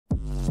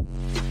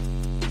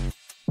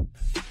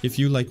If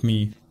you, like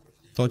me,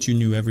 thought you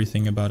knew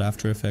everything about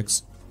After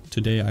Effects,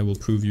 today I will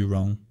prove you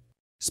wrong.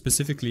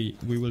 Specifically,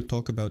 we will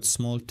talk about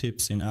small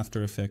tips in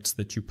After Effects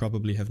that you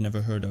probably have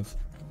never heard of.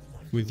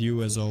 With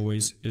you, as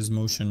always, is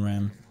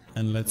MotionArray,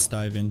 and let's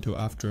dive into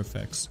After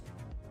Effects.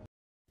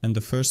 And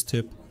the first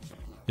tip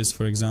is,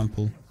 for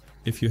example,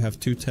 if you have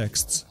two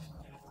texts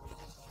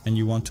and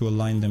you want to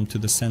align them to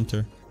the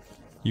center,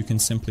 you can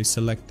simply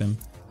select them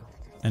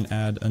and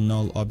add a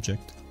null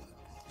object.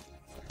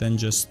 Then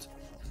just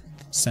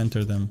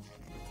center them.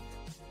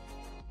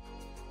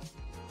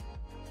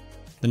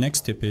 The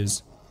next tip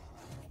is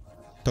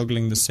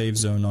toggling the save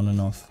zone on and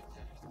off.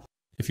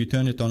 If you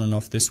turn it on and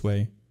off this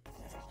way,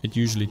 it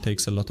usually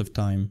takes a lot of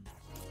time.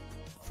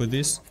 For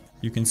this,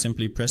 you can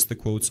simply press the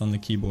quotes on the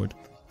keyboard,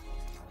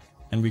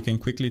 and we can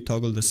quickly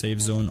toggle the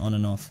save zone on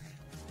and off.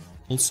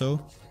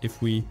 Also,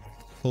 if we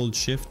hold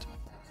Shift,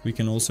 we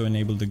can also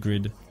enable the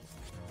grid.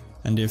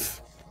 And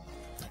if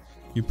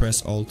you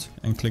press Alt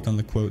and click on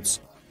the quotes,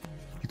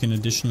 you can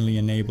additionally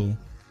enable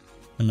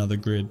another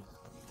grid.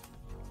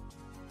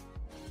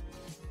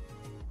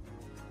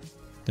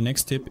 The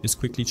next tip is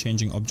quickly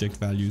changing object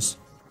values.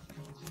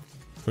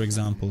 For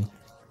example,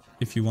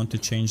 if you want to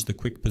change the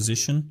quick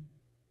position,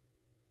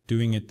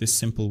 doing it this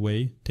simple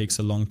way takes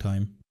a long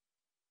time,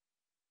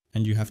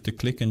 and you have to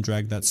click and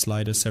drag that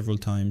slider several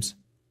times.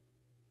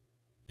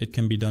 It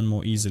can be done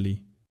more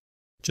easily.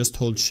 Just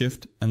hold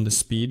Shift and the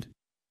speed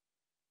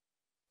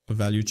of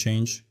value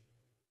change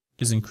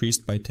is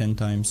increased by 10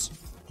 times.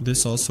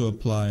 This also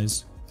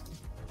applies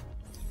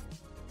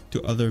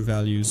to other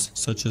values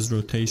such as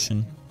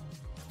rotation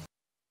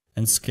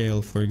and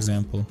scale, for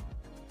example.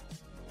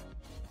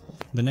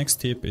 The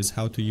next tip is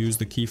how to use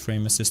the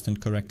Keyframe Assistant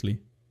correctly.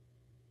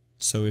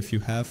 So if you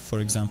have, for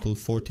example,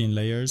 14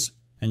 layers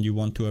and you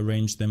want to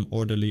arrange them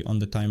orderly on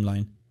the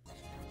timeline,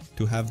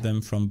 to have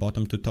them from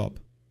bottom to top,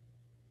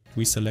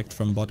 we select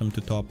from bottom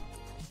to top,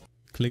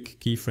 click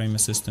Keyframe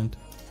Assistant,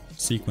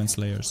 sequence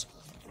layers,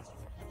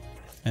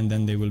 and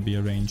then they will be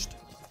arranged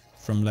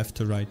from left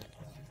to right,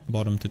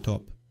 bottom to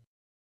top.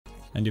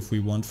 And if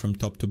we want from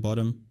top to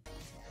bottom,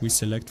 we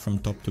select from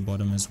top to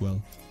bottom as well.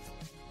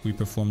 We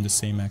perform the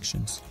same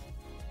actions.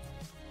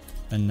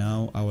 And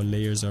now our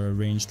layers are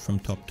arranged from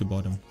top to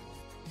bottom.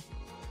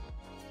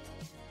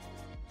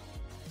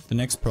 The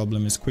next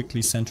problem is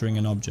quickly centering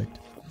an object.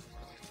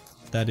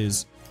 That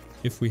is,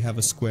 if we have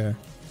a square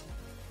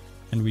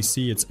and we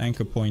see its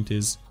anchor point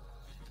is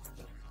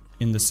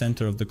in the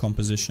center of the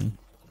composition,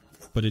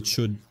 but it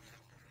should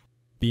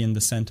be in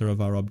the center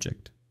of our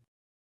object.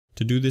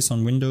 To do this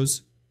on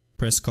Windows,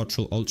 press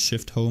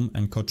Ctrl-Alt-Shift-Home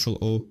and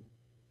Ctrl-O,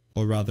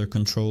 or rather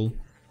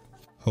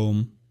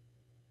Ctrl-Home,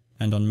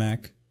 and on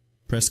Mac,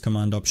 press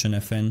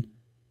Command-Option-Fn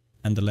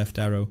and the left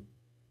arrow,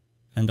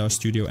 and our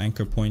studio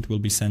anchor point will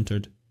be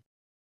centered.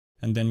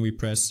 And then we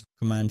press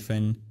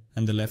Command-Fin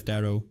and the left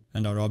arrow,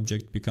 and our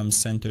object becomes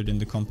centered in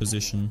the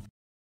composition.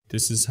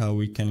 This is how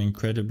we can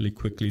incredibly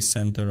quickly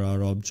center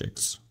our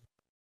objects.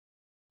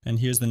 And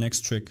here's the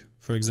next trick.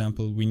 For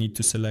example, we need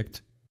to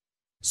select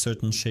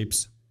certain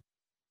shapes.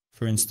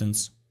 For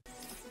instance,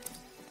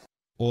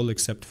 all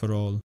except for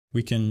all.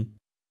 We can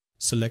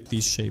select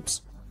these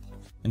shapes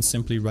and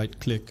simply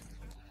right-click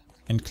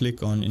and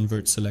click on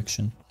Invert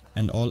Selection,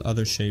 and all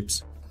other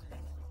shapes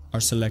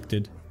are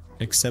selected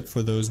except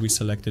for those we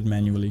selected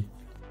manually.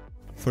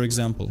 For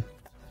example,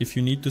 if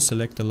you need to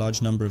select a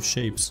large number of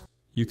shapes,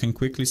 you can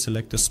quickly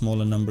select a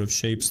smaller number of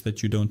shapes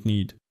that you don't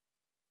need,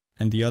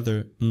 and the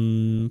other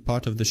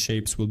part of the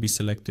shapes will be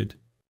selected.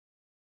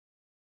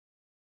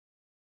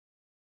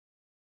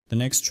 The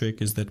next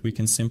trick is that we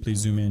can simply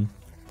zoom in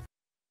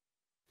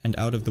and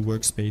out of the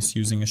workspace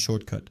using a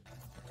shortcut.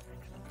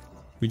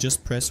 We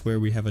just press where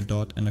we have a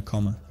dot and a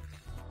comma.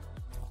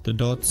 The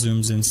dot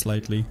zooms in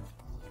slightly,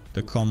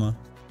 the comma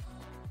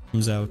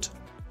zooms out.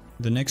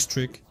 The next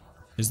trick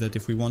is that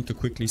if we want to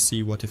quickly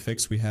see what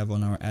effects we have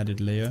on our added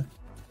layer,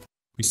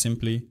 we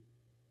simply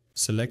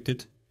select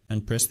it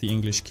and press the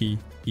English key,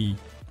 E.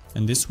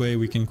 And this way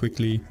we can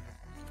quickly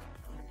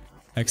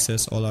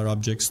access all our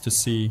objects to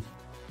see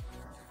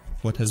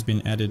what has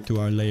been added to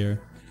our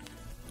layer.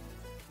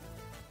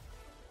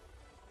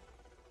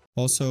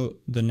 Also,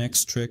 the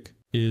next trick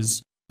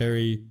is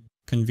very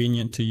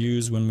convenient to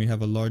use when we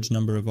have a large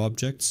number of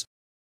objects.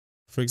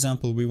 For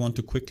example, we want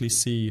to quickly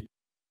see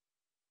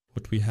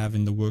what we have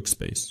in the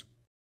workspace.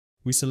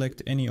 We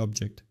select any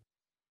object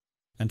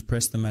and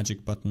press the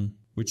magic button,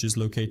 which is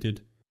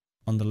located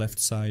on the left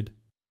side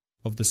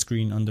of the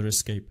screen under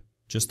Escape.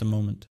 Just a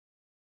moment.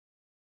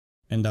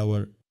 And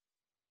our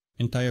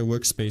entire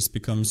workspace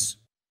becomes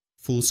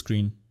full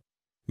screen.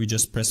 We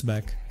just press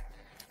back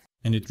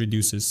and it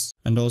reduces.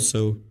 And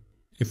also,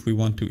 if we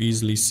want to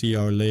easily see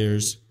our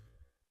layers,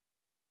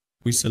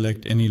 we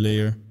select any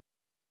layer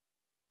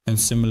and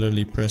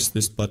similarly press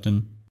this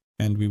button,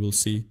 and we will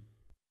see.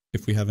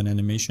 If we have an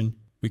animation,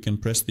 we can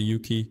press the U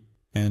key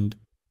and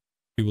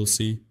we will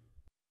see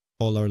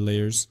all our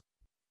layers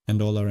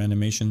and all our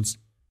animations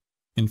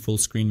in full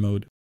screen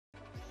mode.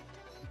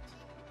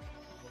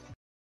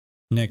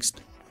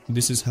 Next,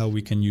 this is how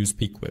we can use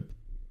Pickwhip.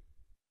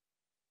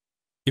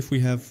 If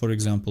we have, for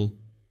example,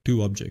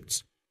 two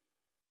objects,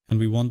 and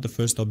we want the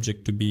first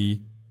object to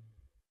be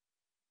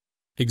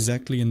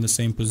exactly in the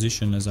same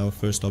position as our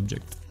first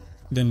object,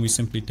 then we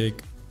simply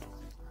take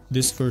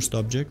this first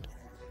object,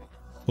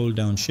 hold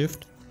down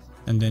Shift,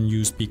 and then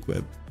use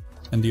Pickwhip,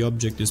 and the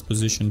object is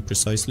positioned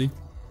precisely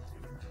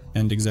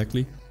and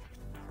exactly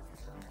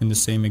in the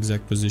same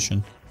exact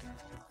position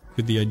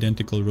with the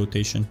identical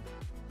rotation.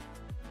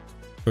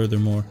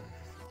 Furthermore,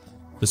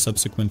 the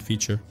subsequent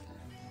feature.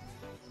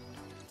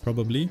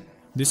 Probably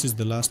this is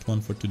the last one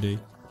for today.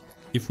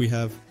 If we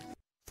have,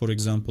 for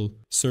example,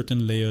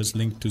 certain layers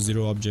linked to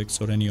 0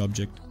 objects or any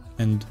object,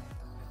 and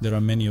there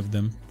are many of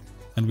them,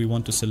 and we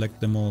want to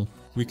select them all,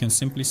 we can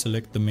simply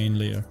select the main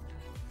layer.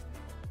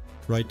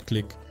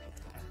 Right-click,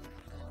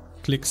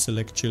 click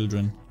Select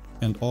Children,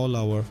 and all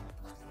our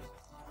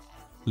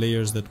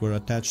layers that were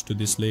attached to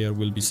this layer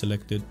will be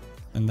selected.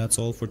 And that's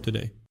all for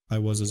today. I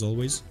was, as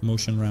always,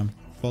 MotionRam.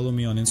 Follow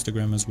me on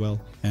Instagram as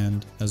well,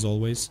 and as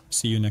always,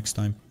 see you next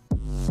time.